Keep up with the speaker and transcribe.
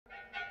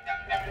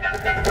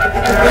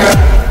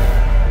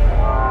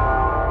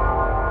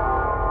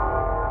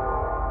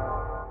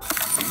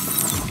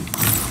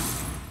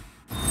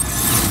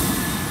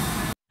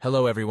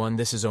Hello everyone,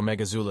 this is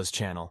Omega Zula's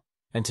channel,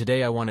 and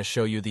today I want to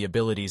show you the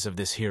abilities of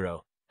this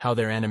hero, how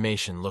their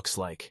animation looks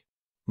like.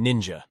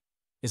 Ninja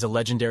is a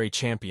legendary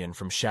champion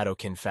from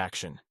Shadowkin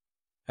faction.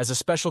 As a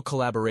special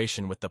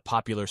collaboration with the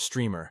popular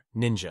streamer,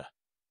 Ninja.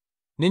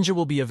 Ninja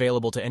will be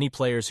available to any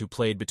players who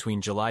played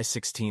between July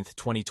 16,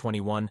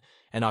 2021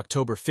 and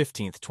October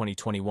 15,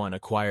 2021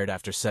 acquired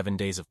after 7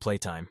 days of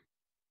playtime.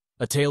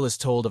 A tale is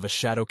told of a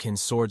Shadowkin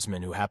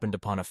swordsman who happened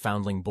upon a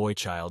foundling boy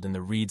child in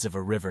the reeds of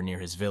a river near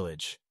his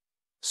village.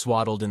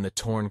 Swaddled in the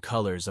torn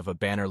colors of a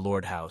Banner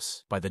Lord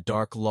house, by the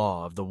dark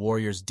law of the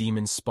warrior's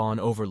demon spawn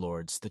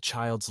overlords, the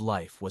child's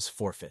life was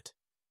forfeit.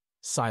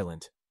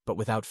 Silent, but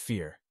without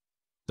fear,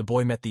 the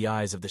boy met the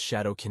eyes of the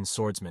Shadowkin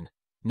swordsman,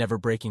 never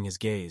breaking his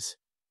gaze,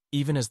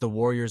 even as the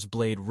warrior's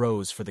blade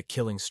rose for the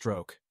killing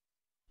stroke.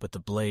 But the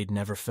blade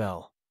never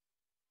fell.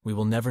 We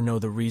will never know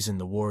the reason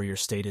the warrior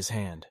stayed his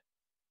hand.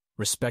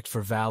 Respect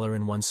for valor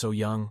in one so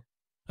young,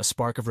 a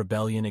spark of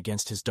rebellion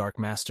against his dark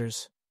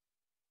masters.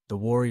 The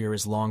warrior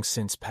is long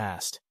since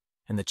past,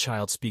 and the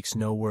child speaks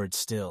no word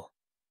still.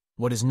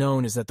 What is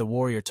known is that the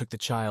warrior took the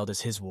child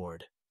as his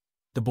ward.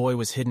 The boy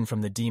was hidden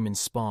from the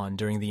demon's spawn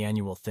during the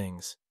annual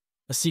things,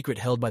 a secret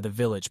held by the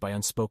village by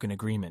unspoken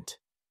agreement.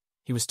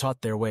 He was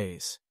taught their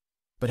ways,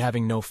 but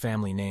having no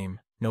family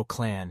name, no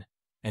clan,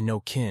 and no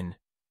kin,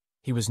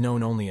 he was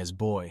known only as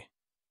Boy.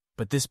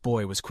 But this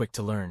boy was quick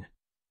to learn.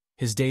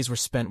 His days were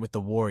spent with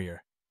the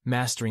warrior,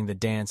 mastering the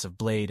dance of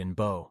blade and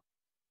bow.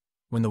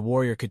 When the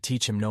warrior could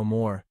teach him no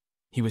more,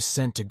 he was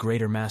sent to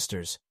greater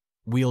masters,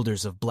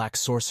 wielders of black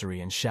sorcery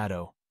and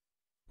shadow.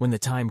 When the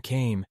time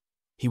came,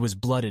 he was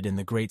blooded in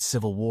the great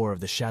civil war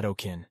of the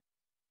Shadowkin.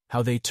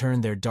 How they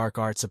turned their dark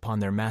arts upon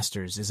their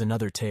masters is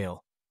another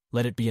tale.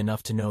 Let it be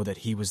enough to know that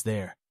he was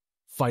there,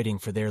 fighting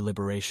for their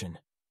liberation.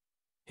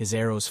 His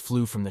arrows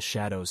flew from the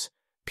shadows,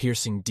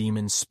 piercing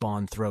demons'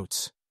 spawn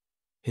throats.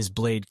 His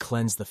blade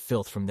cleansed the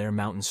filth from their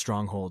mountain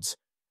strongholds,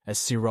 as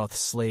Siroth's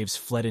slaves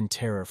fled in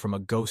terror from a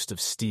ghost of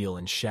steel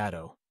and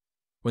shadow.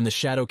 When the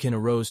Shadowkin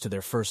arose to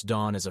their first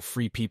dawn as a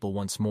free people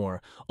once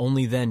more,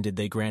 only then did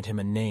they grant him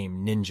a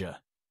name, Ninja.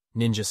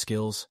 Ninja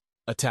skills: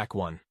 Attack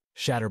 1.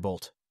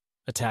 Shatterbolt.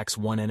 Attacks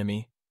one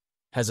enemy.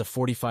 Has a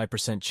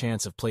 45%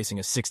 chance of placing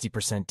a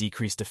 60%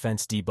 decreased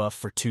defense debuff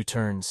for 2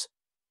 turns.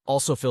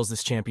 Also fills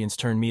this champion's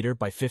turn meter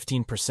by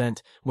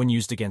 15% when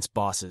used against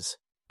bosses.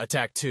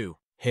 Attack 2.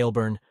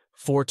 Hailburn.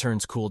 4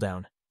 turns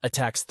cooldown.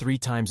 Attacks 3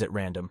 times at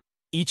random.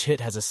 Each hit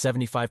has a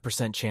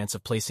 75% chance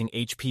of placing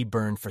HP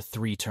burn for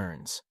 3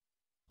 turns.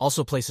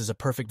 Also places a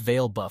perfect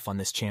veil buff on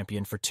this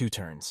champion for 2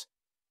 turns.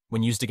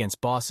 When used against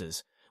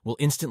bosses, will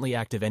instantly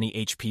active any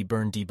HP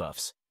burn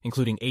debuffs,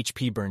 including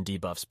HP burn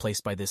debuffs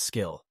placed by this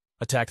skill.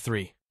 Attack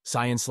 3.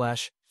 Scion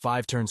Slash.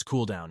 5 turns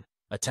cooldown.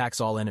 Attacks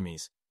all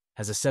enemies.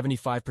 Has a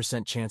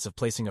 75% chance of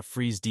placing a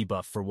freeze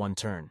debuff for 1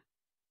 turn.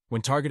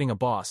 When targeting a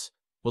boss,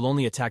 will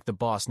only attack the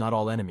boss, not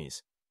all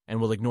enemies, and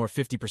will ignore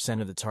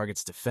 50% of the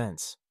target's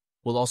defense.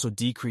 Will also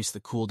decrease the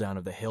cooldown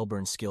of the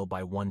Hailburn skill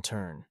by 1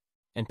 turn.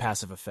 And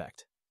passive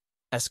effect.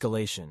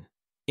 Escalation.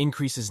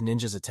 Increases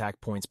ninja's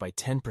attack points by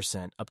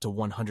 10% up to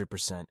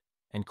 100%,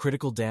 and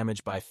critical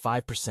damage by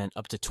 5%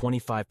 up to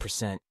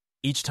 25%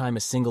 each time a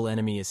single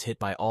enemy is hit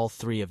by all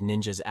 3 of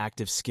ninja's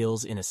active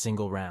skills in a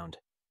single round.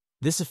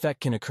 This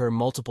effect can occur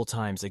multiple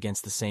times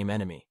against the same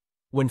enemy.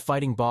 When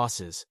fighting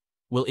bosses,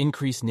 will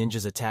increase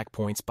ninja's attack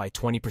points by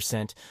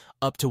 20%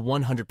 up to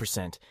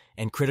 100%,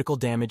 and critical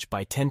damage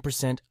by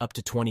 10% up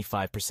to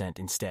 25%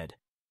 instead.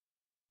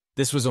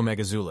 This was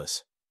Omega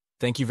Zulas.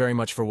 Thank you very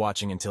much for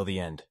watching until the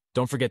end.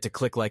 Don't forget to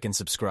click like and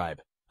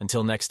subscribe.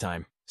 Until next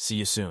time, see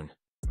you soon.